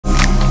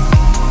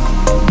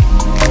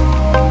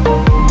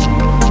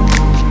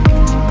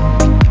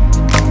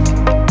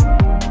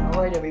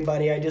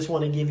just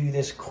want to give you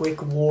this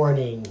quick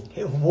warning.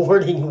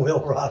 Warning, Will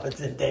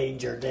Robinson,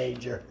 danger,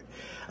 danger.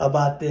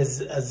 About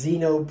this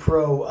Zino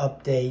Pro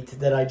update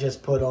that I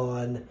just put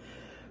on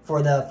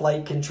for the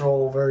flight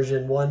control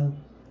version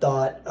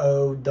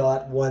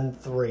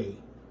 1.0.13.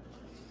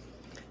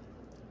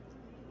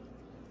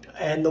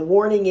 And the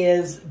warning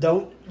is,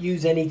 don't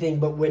use anything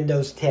but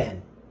Windows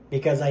 10.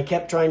 Because I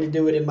kept trying to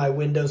do it in my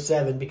Windows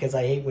 7 because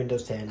I hate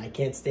Windows 10. I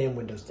can't stand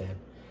Windows 10.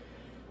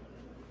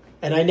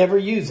 And I never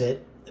use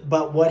it.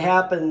 But what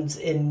happens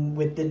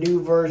with the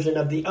new version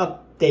of the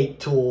update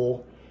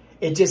tool,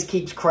 it just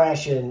keeps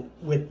crashing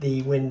with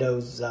the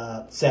Windows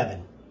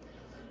 7.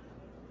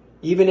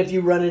 Even if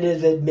you run it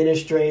as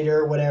administrator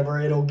or whatever,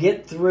 it'll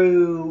get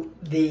through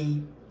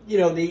the,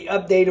 the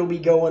update will be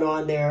going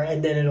on there,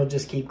 and then it'll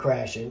just keep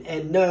crashing.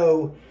 And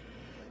no,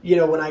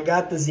 when I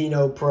got the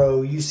Zino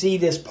Pro, you see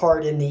this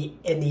part in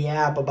the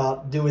app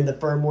about doing the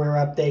firmware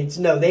updates.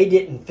 No, they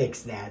didn't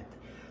fix that.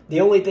 The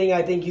only thing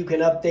I think you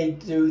can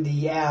update through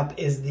the app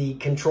is the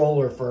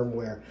controller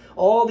firmware.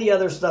 All the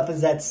other stuff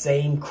is that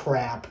same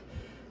crap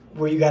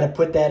where you got to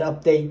put that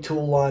update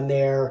tool on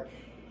there,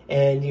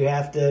 and you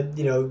have to,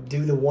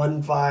 do the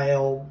one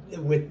file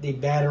with the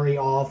battery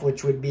off,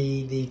 which would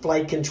be the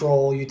flight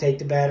control. You take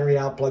the battery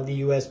out, plug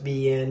the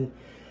USB in,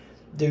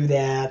 do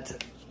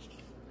that.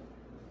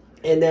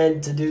 And then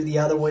to do the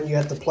other one, you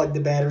have to plug the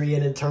battery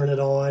in and turn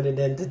it on. And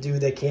then to do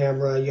the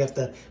camera, you have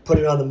to put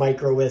it on the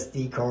micro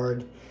SD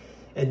card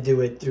and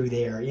do it through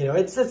there.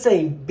 It's the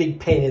same big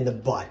pain in the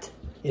butt.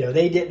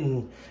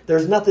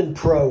 There's nothing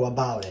pro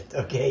about it,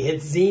 okay?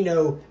 It's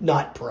Zino,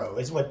 not pro,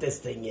 is what this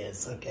thing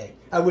is, okay?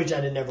 I wish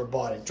I'd have never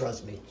bought it,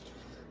 trust me.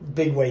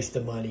 Big waste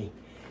of money.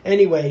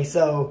 Anyway,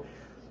 so,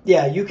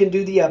 yeah, you can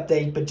do the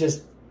update, but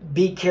just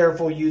be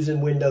careful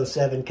using Windows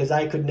 7, because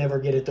I could never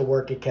get it to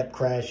work. It kept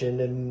crashing,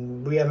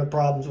 and we having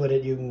problems with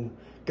it. You can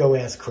go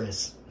ask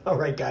Chris. All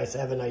right, guys,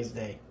 have a nice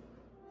day.